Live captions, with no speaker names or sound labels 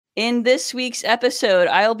In this week's episode,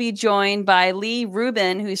 I'll be joined by Lee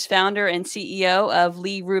Rubin, who's founder and CEO of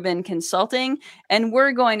Lee Rubin Consulting. And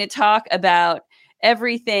we're going to talk about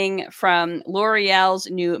everything from L'Oreal's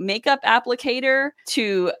new makeup applicator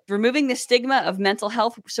to removing the stigma of mental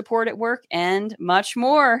health support at work and much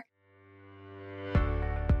more.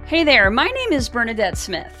 Hey there, my name is Bernadette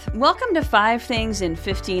Smith. Welcome to 5 Things in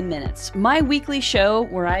 15 Minutes, my weekly show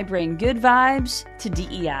where I bring good vibes to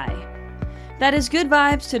DEI. That is good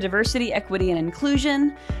vibes to diversity, equity, and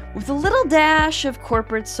inclusion with a little dash of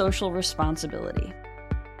corporate social responsibility.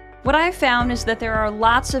 What I've found is that there are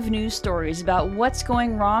lots of news stories about what's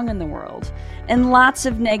going wrong in the world and lots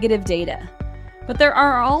of negative data. But there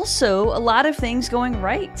are also a lot of things going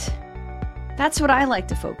right. That's what I like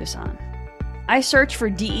to focus on. I search for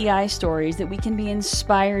DEI stories that we can be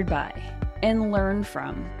inspired by and learn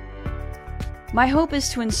from. My hope is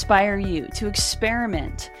to inspire you to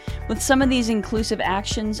experiment with some of these inclusive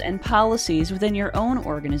actions and policies within your own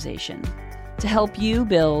organization to help you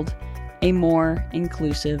build a more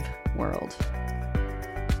inclusive world.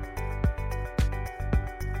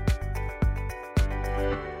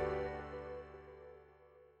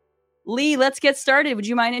 Lee, let's get started. Would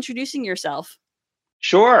you mind introducing yourself?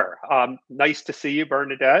 Sure. Nice to see you,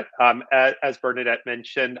 Bernadette. As Bernadette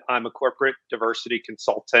mentioned, I'm a corporate diversity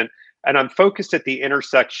consultant, and I'm focused at the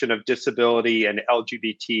intersection of disability and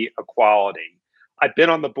LGBT equality. I've been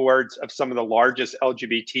on the boards of some of the largest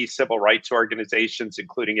LGBT civil rights organizations,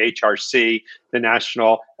 including HRC, the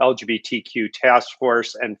National LGBTQ Task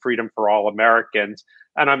Force, and Freedom for All Americans.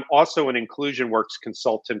 And I'm also an Inclusion Works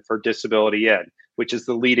consultant for Disability In, which is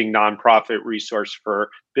the leading nonprofit resource for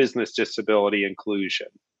business disability inclusion.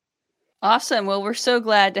 Awesome. Well, we're so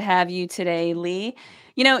glad to have you today, Lee.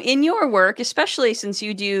 You know, in your work, especially since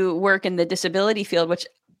you do work in the disability field, which,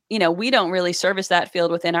 we don't really service that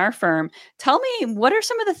field within our firm. Tell me, what are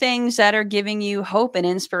some of the things that are giving you hope and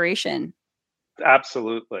inspiration?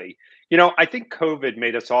 Absolutely. I think COVID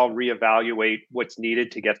made us all reevaluate what's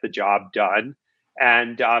needed to get the job done.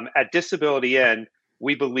 And at Disability In,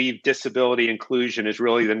 we believe disability inclusion is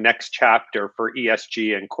really the next chapter for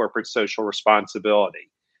ESG and corporate social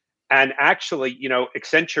responsibility. And actually,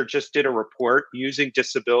 Accenture just did a report using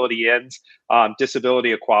Disability In's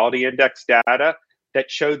Disability Equality Index data that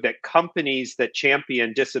showed that companies that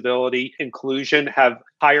champion disability inclusion have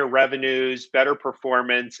higher revenues, better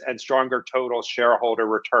performance, and stronger total shareholder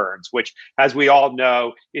returns, which, as we all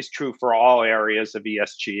know, is true for all areas of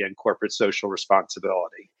ESG and corporate social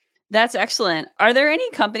responsibility. That's excellent. Are there any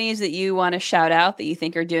companies that you want to shout out that you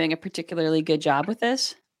think are doing a particularly good job with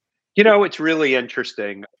this? It's really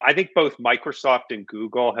interesting. I think both Microsoft and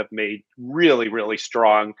Google have made really, really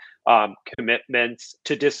strong commitments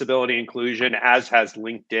to disability inclusion, as has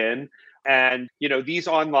LinkedIn. And, these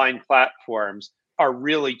online platforms are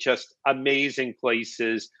really just amazing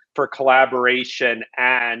places for collaboration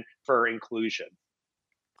and for inclusion.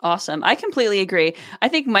 Awesome. I completely agree. I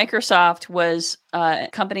think Microsoft was a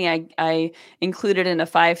company I included in the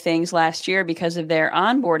 5 things last year because of their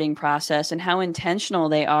onboarding process and how intentional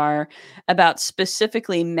they are about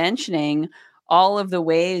specifically mentioning all of the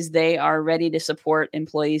ways they are ready to support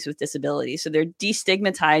employees with disabilities. So they're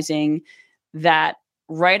destigmatizing that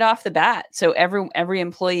right off the bat. So every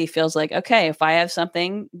employee feels like, okay, if I have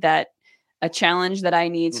something a challenge that I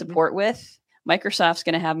need support with, Microsoft's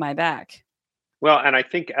going to have my back. Well, and I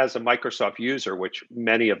think as a Microsoft user, which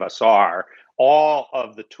many of us are, all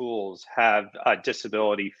of the tools have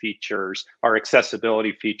disability features or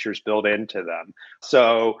accessibility features built into them.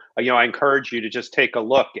 So, I encourage you to just take a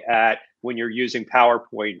look at when you're using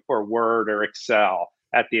PowerPoint or Word or Excel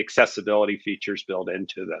at the accessibility features built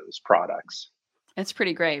into those products. That's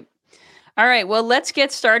pretty great. All right, well, let's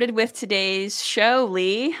get started with today's show,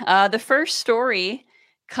 Lee. The first story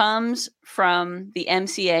comes from the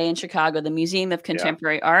MCA in Chicago, the Museum of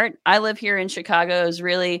Contemporary Art. I live here in Chicago. I was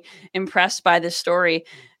really impressed by this story.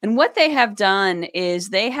 And what they have done is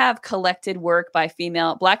they have collected work by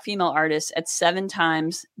Black female artists at 7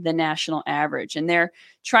 times the national average. And they're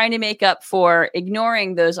trying to make up for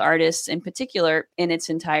ignoring those artists in particular in its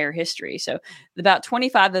entire history. So about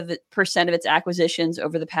 25% of its acquisitions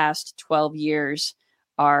over the past 12 years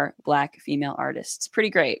are Black female artists. Pretty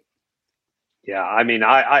great. Yeah, I mean,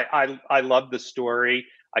 I love the story.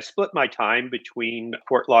 I split my time between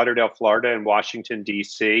Fort Lauderdale, Florida, and Washington,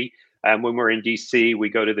 D.C. And when we're in D.C., we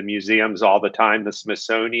go to the museums all the time, the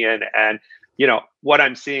Smithsonian. And, what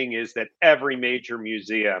I'm seeing is that every major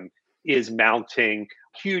museum is mounting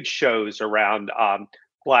huge shows around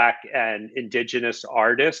Black and Indigenous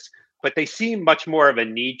artists, but they seem much more of a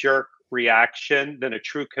knee-jerk reaction than a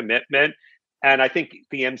true commitment. And I think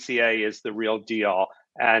the MCA is the real deal.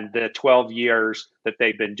 And the 12 years that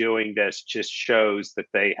they've been doing this just shows that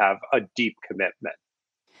they have a deep commitment.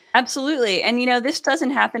 Absolutely. And, this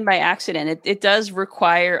doesn't happen by accident. It does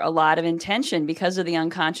require a lot of intention because of the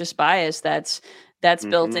unconscious bias that's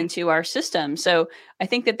built into our system. So I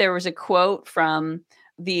think that there was a quote from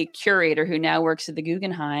the curator who now works at the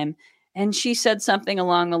Guggenheim, and she said something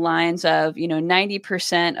along the lines of,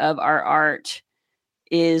 90% of our art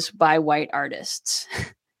is by white artists.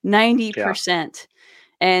 90%.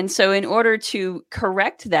 And so in order to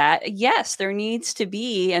correct that, yes, there needs to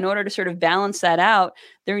be, in order to sort of balance that out,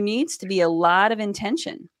 there needs to be a lot of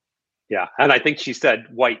intention. Yeah. And I think she said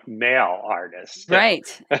white male artists.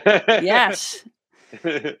 Right. Yes.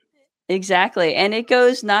 Exactly. And it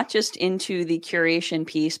goes not just into the curation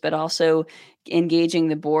piece, but also engaging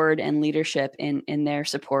the board and leadership in their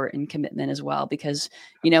support and commitment as well, because,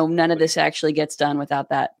 none of this actually gets done without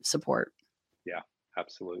that support. Yeah,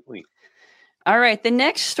 absolutely. All right. The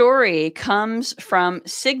next story comes from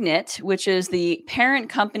Signet, which is the parent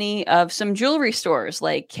company of some jewelry stores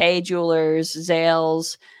like Kay Jewelers,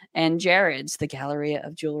 Zales, and Jared's, the Galleria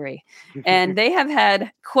of Jewelry. And they have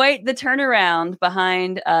had quite the turnaround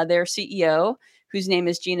behind their CEO, whose name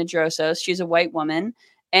is Gina Drosos. She's a white woman.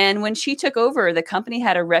 And when she took over, the company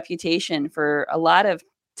had a reputation for a lot of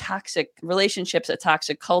toxic relationships, a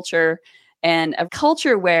toxic culture, and a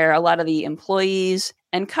culture where a lot of the employees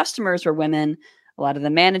and customers were women. A lot of the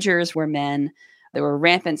managers were men. There were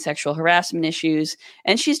rampant sexual harassment issues.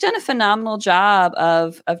 And she's done a phenomenal job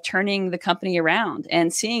of turning the company around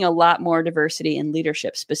and seeing a lot more diversity in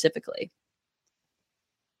leadership specifically.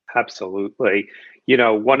 Absolutely.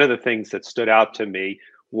 One of the things that stood out to me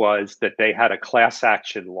was that they had a class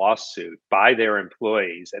action lawsuit by their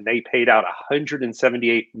employees, and they paid out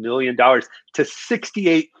 $178 million to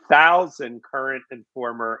 68,000 current and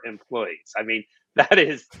former employees. I mean, that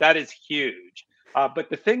is huge. But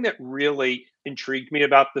the thing that really intrigued me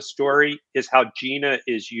about the story is how Gina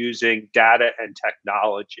is using data and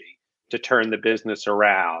technology to turn the business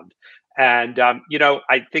around. And,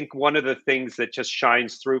 I think one of the things that just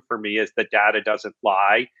shines through for me is the data doesn't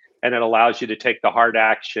lie, and it allows you to take the hard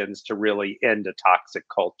actions to really end a toxic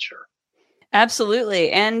culture.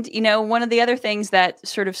 Absolutely. And, one of the other things that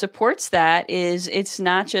sort of supports that is it's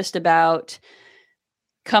not just about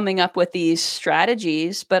coming up with these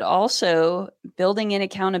strategies, but also building in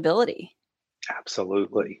accountability.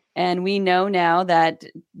 Absolutely. And we know now that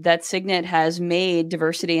Signet has made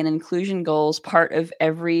diversity and inclusion goals part of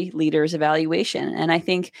every leader's evaluation. And I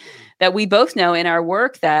think that we both know in our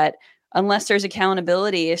work that unless there's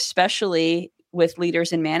accountability, especially with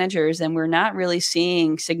leaders and managers, then we're not really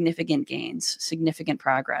seeing significant gains, significant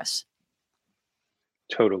progress.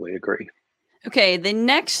 Totally agree. Okay, the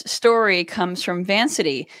next story comes from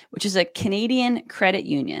Vancity, which is a Canadian credit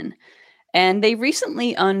union. And they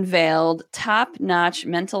recently unveiled top-notch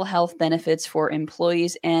mental health benefits for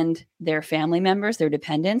employees and their family members, their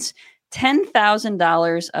dependents,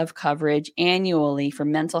 $10,000 of coverage annually for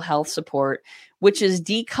mental health support, which is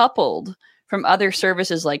decoupled from other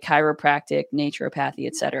services like chiropractic, naturopathy,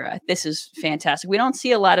 et cetera. This is fantastic. We don't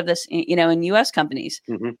see a lot of this, in U.S. companies.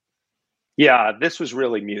 Mm-hmm. Yeah, this was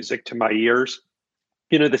really music to my ears.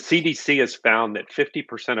 The CDC has found that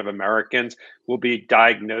 50% of Americans will be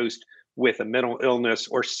diagnosed with a mental illness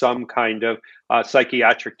or some kind of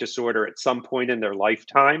psychiatric disorder at some point in their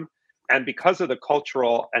lifetime. And because of the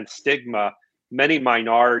cultural and stigma, many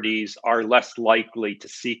minorities are less likely to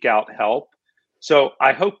seek out help. So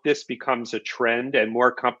I hope this becomes a trend and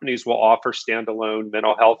more companies will offer standalone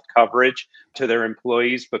mental health coverage to their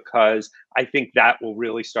employees, because I think that will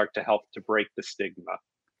really start to help to break the stigma.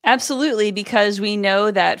 Absolutely, because we know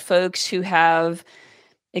that folks who have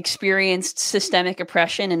experienced systemic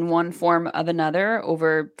oppression in one form of another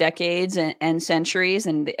over decades and centuries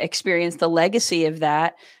and experienced the legacy of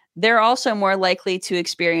that, they're also more likely to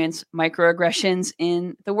experience microaggressions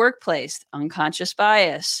in the workplace, unconscious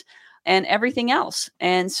bias, and everything else.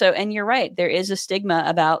 And you're right, there is a stigma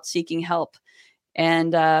about seeking help.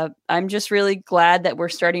 And I'm just really glad that we're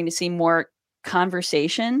starting to see more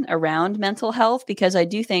conversation around mental health, because I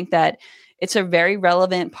do think that it's a very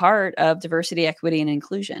relevant part of diversity, equity, and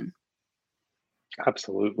inclusion.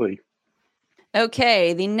 Absolutely.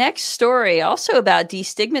 Okay, the next story, also about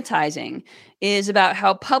destigmatizing, is about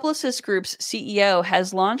how Publicis Group's CEO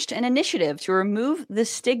has launched an initiative to remove the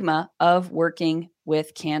stigma of working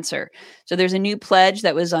with cancer. So there's a new pledge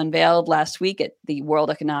that was unveiled last week at the World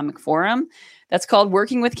Economic Forum that's called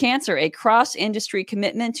Working with Cancer, a cross-industry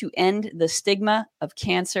commitment to end the stigma of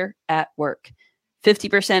cancer at work.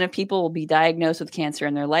 50% of people will be diagnosed with cancer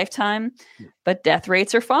in their lifetime, but death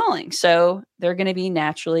rates are falling. So they're going to be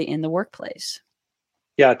naturally in the workplace.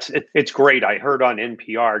 Yeah, it's great. I heard on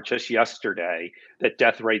NPR just yesterday that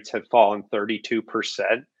death rates have fallen 32%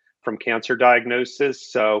 from cancer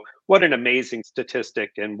diagnosis. So, what an amazing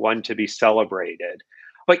statistic and one to be celebrated.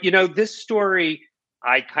 But, this story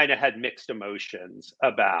I kind of had mixed emotions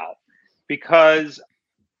about because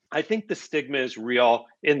I think the stigma is real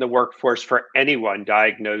in the workforce for anyone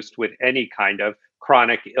diagnosed with any kind of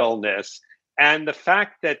chronic illness. And the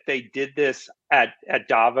fact that they did this at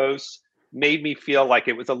Davos made me feel like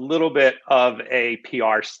it was a little bit of a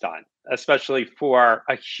PR stunt, especially for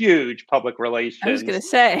a huge public I was going relations to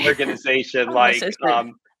say, organization like publicist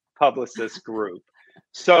group. Publicist Group.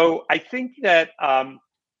 So I think that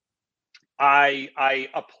I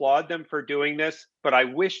applaud them for doing this, but I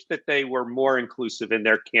wish that they were more inclusive in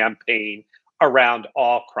their campaign around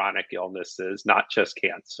all chronic illnesses, not just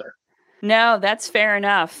cancer. No, that's fair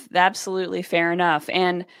enough. Absolutely fair enough.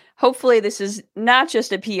 And hopefully this is not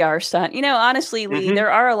just a PR stunt. Honestly, Lee, Hmm.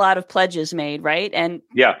 there are a lot of pledges made, right? And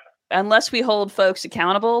Yeah, unless we hold folks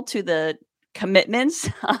accountable to the commitments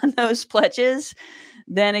on those pledges,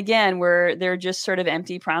 then again, they're just sort of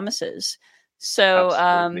empty promises. So,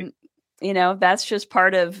 absolutely. that's just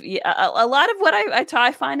part of a lot of what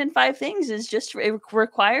I find in Five Things is just it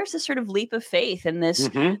requires this sort of leap of faith and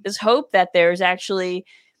Hmm. this hope that there's actually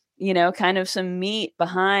kind of some meat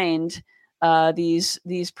behind these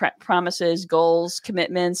promises, goals,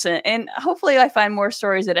 commitments, and hopefully I find more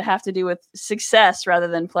stories that have to do with success rather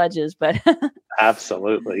than pledges. But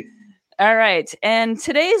Absolutely. all right, and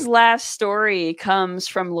today's last story comes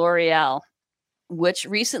from L'Oreal, which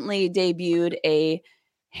recently debuted a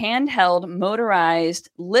handheld motorized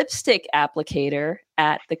lipstick applicator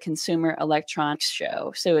at the Consumer Electronics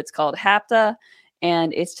Show. So it's called Hapta,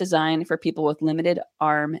 and it's designed for people with limited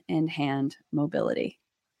arm and hand mobility.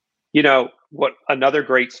 What another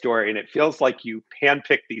great story, and it feels like you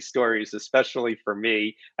handpick these stories, especially for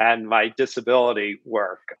me and my disability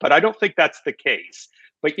work. But I don't think that's the case.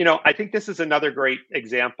 But I think this is another great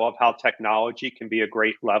example of how technology can be a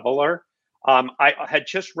great leveler. I had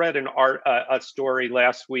just read a story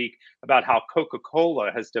last week about how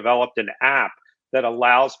Coca-Cola has developed an app that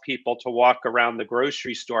allows people to walk around the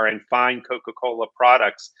grocery store and find Coca-Cola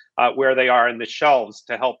products where they are in the shelves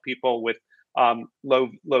to help people with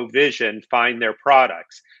low vision find their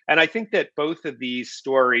products. And I think that both of these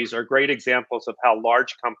stories are great examples of how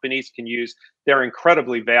large companies can use their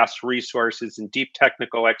incredibly vast resources and deep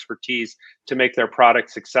technical expertise to make their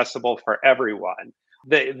products accessible for everyone.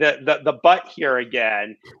 The but here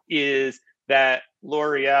again is that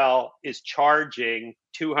L'Oreal is charging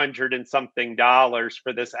 200 and something dollars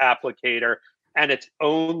for this applicator, and it's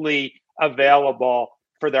only available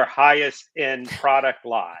for their highest end product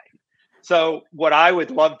line. So, what I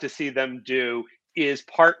would love to see them do is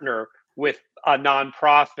partner with a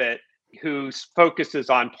nonprofit who focuses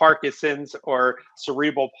on Parkinson's or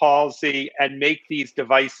cerebral palsy and make these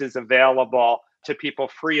devices available to people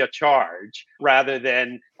free of charge rather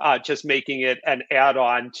than just making it an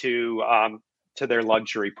add-on to their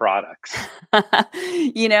luxury products.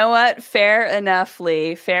 You know what? Fair enough,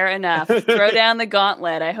 Lee. Fair enough. Throw down the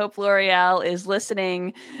gauntlet. I hope L'Oreal is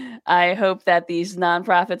listening. I hope that these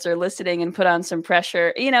nonprofits are listening and put on some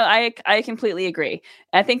pressure. I completely agree.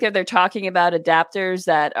 I think that they're talking about adapters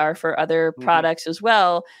that are for other Mhm. products as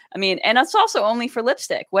well. I mean, and it's also only for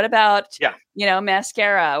lipstick. What about, Yeah,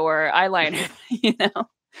 mascara or eyeliner?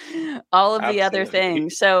 All of the other absolutely.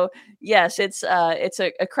 things. So yes, it's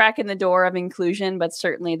a crack in the door of inclusion, but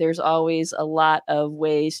certainly there's always a lot of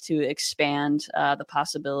ways to expand the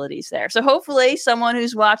possibilities there. So hopefully someone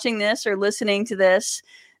who's watching this or listening to this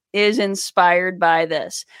is inspired by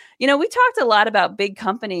this. We talked a lot about big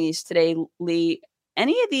companies today, Lee.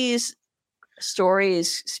 Any of these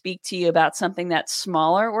stories speak to you about something that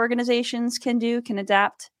smaller organizations can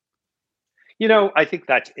adapt? I think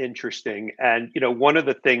that's interesting. And, one of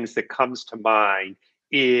the things that comes to mind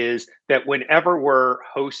is that whenever we're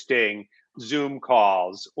hosting Zoom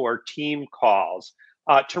calls or team calls,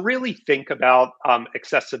 to really think about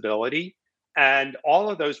accessibility. And all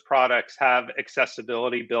of those products have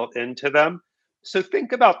accessibility built into them. So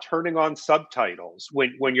think about turning on subtitles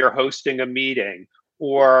when you're hosting a meeting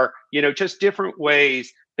or, just different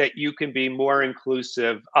ways that you can be more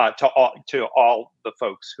inclusive to all the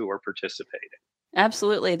folks who are participating.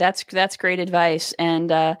 Absolutely. That's great advice.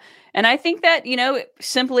 And I think that,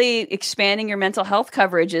 simply expanding your mental health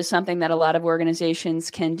coverage is something that a lot of organizations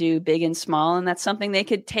can do big and small, and that's something they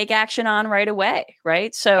could take action on right away,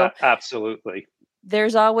 right? So Absolutely.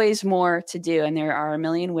 there's always more to do, and there are a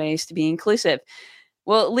million ways to be inclusive.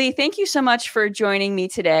 Well, Lee, thank you so much for joining me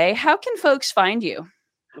today. How can folks find you?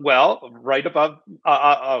 Well, right above,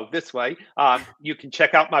 this way, you can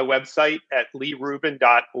check out my website at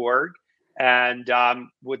leerubin.org, and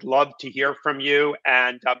would love to hear from you.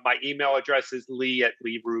 And my email address is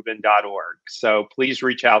lee@leerubin.org. So please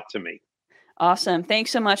reach out to me. Awesome.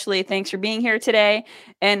 Thanks so much, Lee. Thanks for being here today.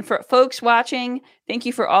 And for folks watching, thank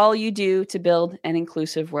you for all you do to build an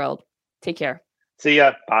inclusive world. Take care. See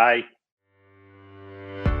ya. Bye.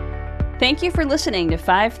 Thank you for listening to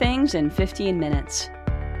 5 Things in 15 Minutes.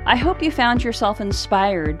 I hope you found yourself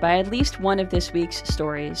inspired by at least one of this week's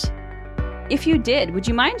stories. If you did, would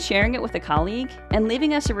you mind sharing it with a colleague and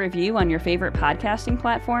leaving us a review on your favorite podcasting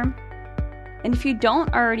platform? And if you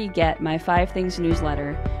don't already get my 5 Things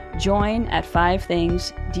newsletter, join at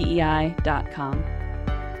 5thingsdei.com.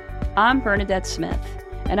 I'm Bernadette Smith,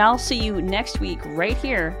 and I'll see you next week right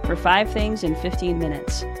here for 5 Things in 15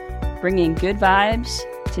 Minutes, bringing good vibes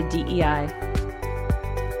to DEI.